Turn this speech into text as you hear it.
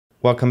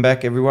Welcome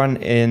back, everyone.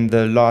 In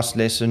the last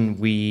lesson,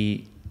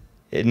 we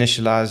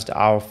initialized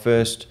our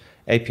first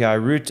API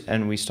route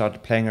and we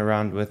started playing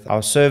around with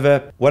our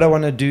server. What I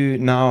want to do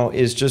now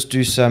is just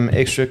do some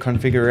extra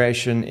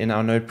configuration in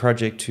our Node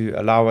project to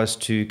allow us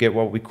to get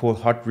what we call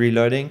hot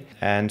reloading.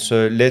 And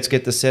so let's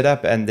get the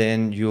setup, and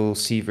then you'll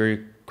see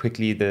very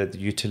quickly the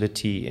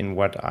utility in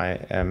what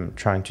I am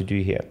trying to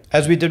do here.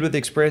 As we did with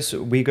Express,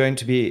 we're going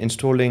to be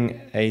installing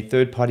a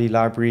third-party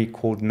library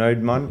called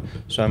Nodemon.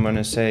 So I'm going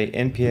to say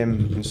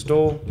npm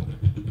install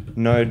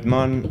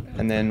Nodemon,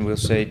 and then we'll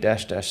say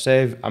 --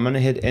 save. I'm going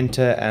to hit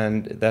enter,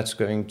 and that's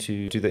going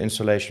to do the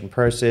installation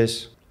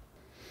process.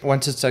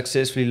 Once it's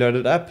successfully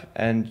loaded up,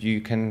 and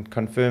you can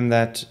confirm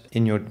that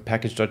in your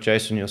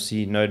package.json, you'll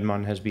see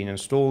Nodemon has been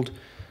installed.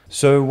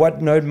 So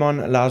what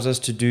Nodemon allows us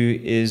to do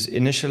is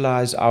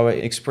initialize our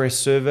Express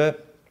server,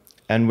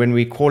 and when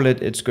we call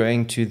it, it's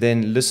going to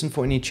then listen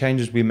for any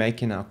changes we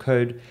make in our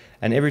code,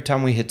 and every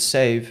time we hit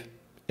save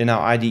in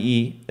our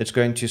IDE, it's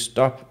going to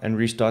stop and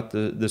restart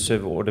the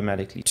server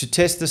automatically. To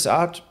test this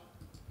out,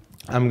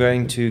 I'm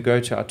going to go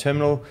to our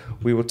terminal.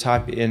 We will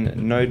type in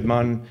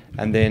Nodemon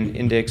and then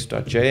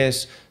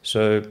index.js.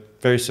 So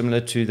very similar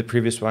to the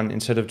previous one.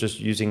 Instead of just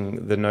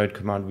using the node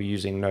command, we're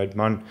using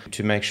Nodemon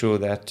to make sure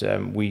that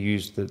we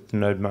use the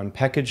Nodemon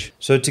package.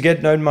 So to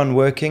get Nodemon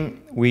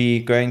working,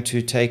 we're going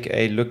to take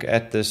a look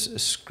at this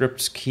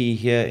scripts key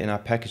here in our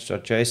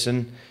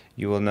package.json.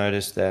 You will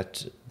notice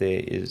that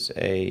there is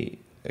a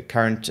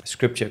current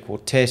script here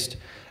called test.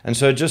 And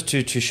so just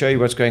to show you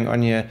what's going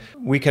on here,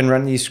 we can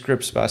run these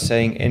scripts by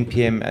saying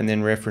npm and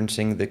then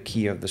referencing the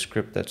key of the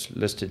script that's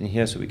listed in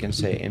here. So we can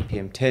say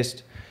npm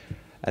test,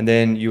 and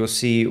then you will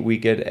see we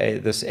get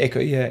this echo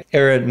here,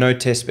 error, no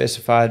test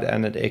specified,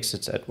 and it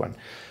exits at 1.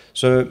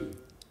 So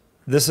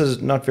this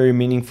is not very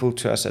meaningful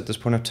to us at this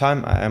point of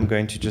time. I am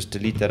going to just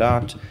delete that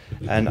out,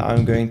 and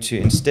I'm going to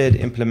instead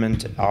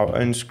implement our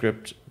own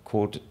script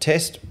called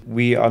test.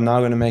 We are now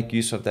going to make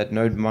use of that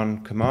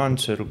Nodemon command.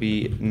 So it'll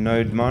be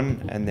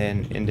Nodemon and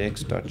then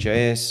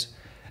index.js.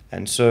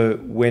 And so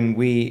when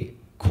we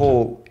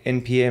call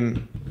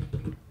npm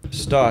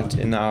start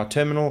in our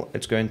terminal,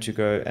 it's going to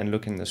go and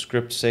look in the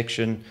script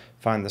section,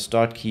 find the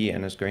start key,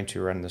 and it's going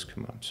to run this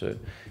command. So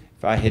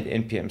if I hit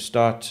npm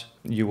start,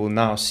 you will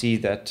now see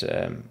that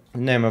the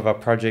name of our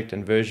project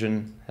and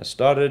version has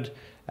started,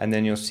 and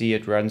then you'll see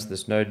it runs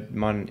this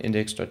Nodemon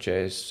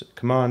index.js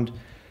command.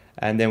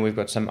 And then we've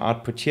got some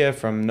output here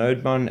from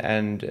Nodemon,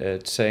 and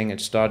it's saying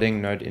it's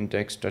starting node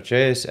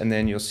index.js. And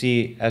then you'll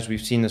see, as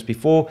we've seen this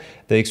before,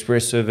 the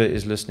Express server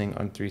is listening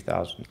on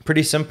 3000.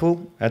 Pretty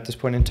simple at this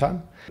point in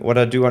time. What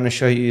I do want to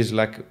show you is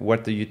like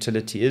what the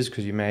utility is,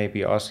 because you may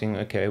be asking,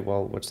 okay,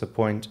 well, what's the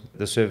point?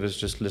 The server is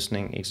just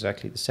listening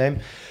exactly the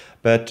same.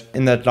 But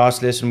in that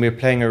last lesson, we were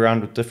playing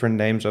around with different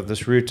names of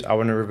this route. I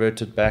want to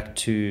revert it back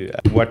to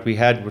what we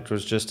had, which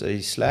was just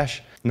a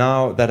slash.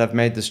 Now that I've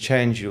made this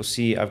change, you'll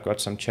see I've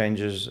got some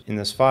changes in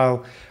this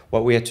file.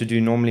 What we had to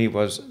do normally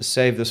was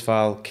save this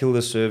file, kill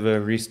the server,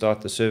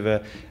 restart the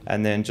server,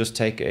 and then just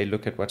take a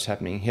look at what's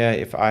happening here.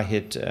 If I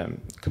hit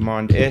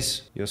Command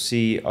S, you'll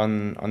see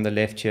on the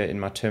left here in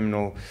my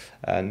terminal,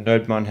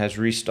 Nodemon has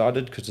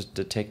restarted because it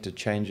detected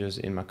changes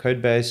in my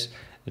code base.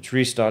 It's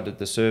restarted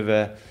the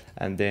server,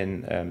 and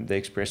then the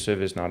Express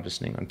server is now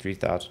listening on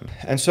 3000.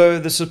 And so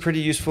this is pretty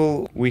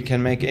useful. We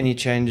can make any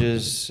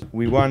changes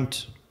we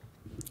want.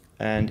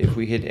 And if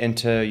we hit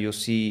enter, you'll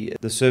see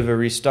the server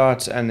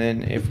restarts. And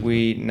then if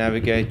we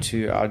navigate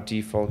to our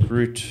default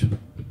route,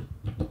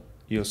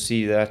 you'll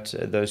see that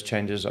those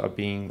changes are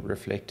being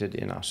reflected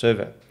in our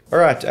server. All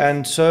right,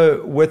 and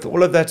so with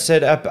all of that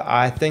set up,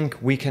 I think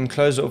we can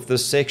close off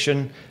this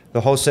section. The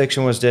whole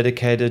section was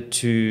dedicated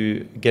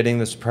to getting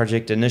this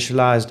project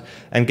initialized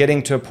and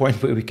getting to a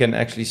point where we can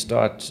actually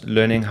start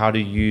learning how to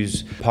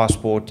use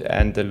Passport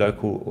and the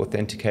local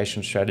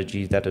authentication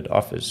strategy that it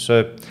offers.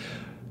 So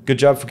good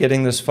job for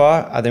getting this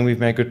far. I think we've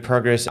made good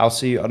progress. I'll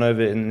see you on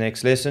over in the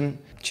next lesson.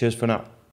 Cheers for now.